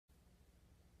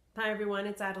Hi everyone,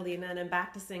 it's Adelina and I'm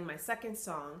back to sing my second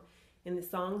song in the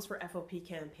Songs for FOP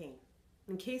campaign.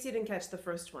 In case you didn't catch the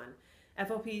first one,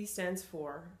 FOP stands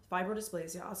for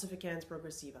Fibrodysplasia ossificans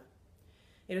progressiva.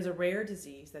 It is a rare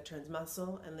disease that turns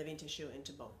muscle and living tissue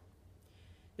into bone.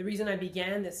 The reason I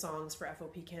began this Songs for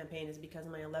FOP campaign is because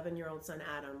my 11-year-old son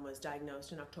Adam was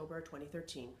diagnosed in October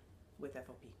 2013 with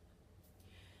FOP.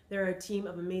 There are a team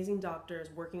of amazing doctors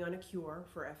working on a cure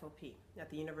for FOP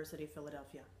at the University of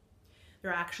Philadelphia.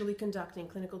 They're actually conducting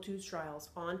clinical trials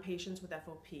on patients with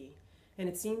FOP, and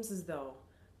it seems as though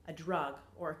a drug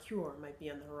or a cure might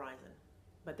be on the horizon,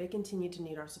 but they continue to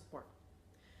need our support.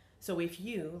 So if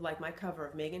you like my cover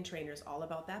of Meghan Trainor's All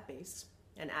About That Bass,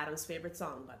 and Adam's favorite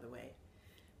song, by the way,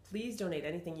 please donate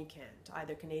anything you can to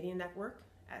either Canadian Network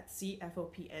at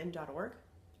cfopn.org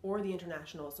or the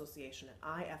International Association at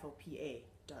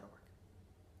ifopa.org.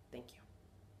 Thank you.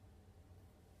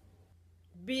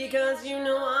 Because you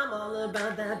know I'm all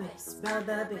about that bass,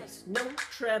 no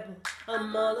treble.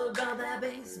 I'm all about that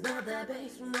bass, no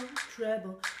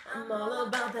treble. I'm all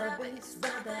about that bass,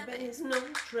 no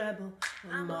treble.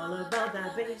 I'm all about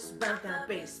that bass,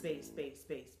 bass.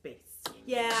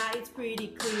 Yeah, it's pretty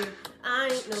clear, I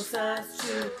ain't no size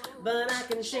 2, but I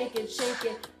can shake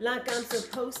it like I'm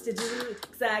supposed to do.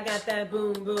 'Cause I got that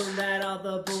boom that all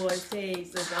the boys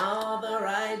taste. There's all the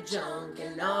right junk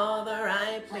in all the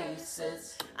right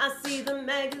places. I see the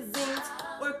magazines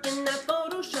working at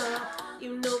Photoshop.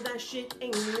 You know that shit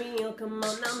ain't real, come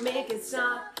on now make it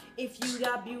stop. If you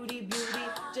got beauty,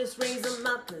 just raise them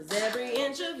up, 'cause every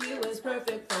inch of you is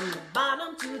perfect from the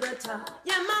bottom to the top.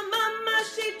 Yeah, my mama,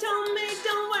 she told me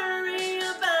don't worry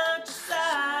about your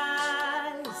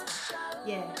size.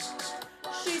 Yeah,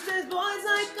 she says boys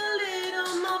like a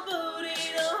little more booty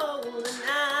to hold the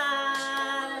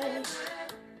night.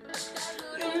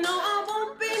 You know I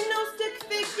won't be no stick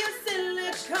figure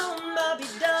silicone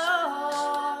Barbie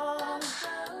doll.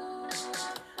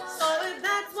 So if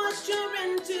that's what you're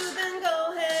into, then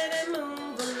go ahead and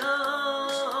move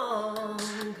along.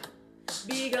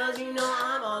 Because you know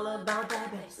I'm all about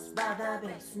that bass,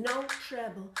 no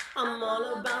treble. I'm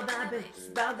all about that bass,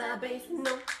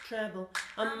 no treble.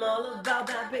 I'm all about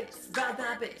that bass,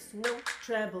 no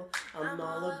treble. I'm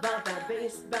all about that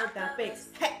bass.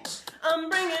 Hey, I'm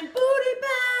bringing booty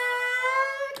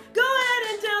back. Go ahead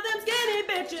and tell them skinny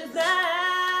bitches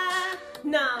that.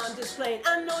 Nah, I'm just playing.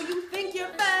 I know you think you're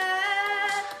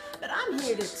fat, but I'm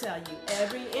here to tell you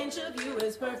every inch of you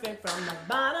is perfect from the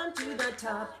bottom to the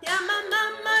top. Yeah, my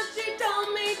mama, she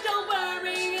told me don't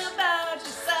worry about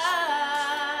your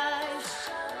size.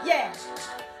 Yeah,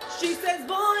 she says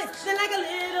boys, they like a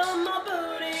little more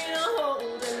booty to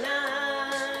hold the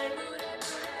night.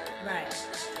 Right,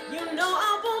 you know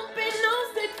I won't be no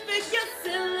stick figure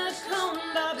silicone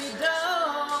Barbie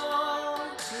doll.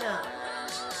 No.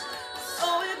 So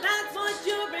if that's what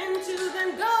you're into, then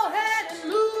go